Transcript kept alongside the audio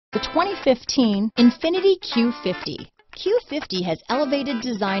The 2015 INFINITI Q50. Q50 has elevated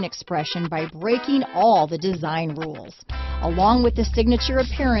design expression by breaking all the design rules. Along with the signature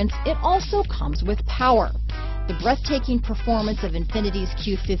appearance, it also comes with power. The breathtaking performance of INFINITI's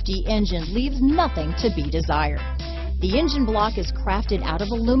Q50 engine leaves nothing to be desired. The engine block is crafted out of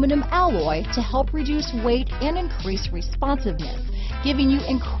aluminum alloy to help reduce weight and increase responsiveness, giving you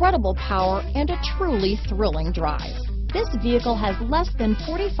incredible power and a truly thrilling drive. This vehicle has less than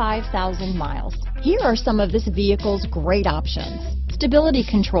 45,000 miles. Here are some of this vehicle's great options: stability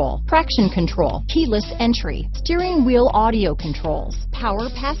control, traction control, keyless entry, steering wheel audio controls, power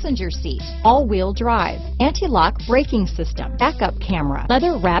passenger seat, all-wheel drive, anti-lock braking system, backup camera,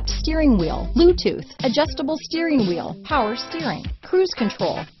 leather-wrapped steering wheel, Bluetooth, adjustable steering wheel, power steering, cruise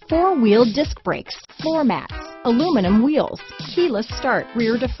control, four-wheel disc brakes, floor mats, aluminum wheels, keyless start,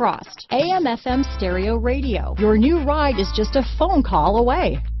 rear defrost, AM/FM stereo radio. Your new ride is just a phone call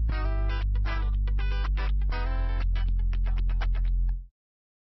away.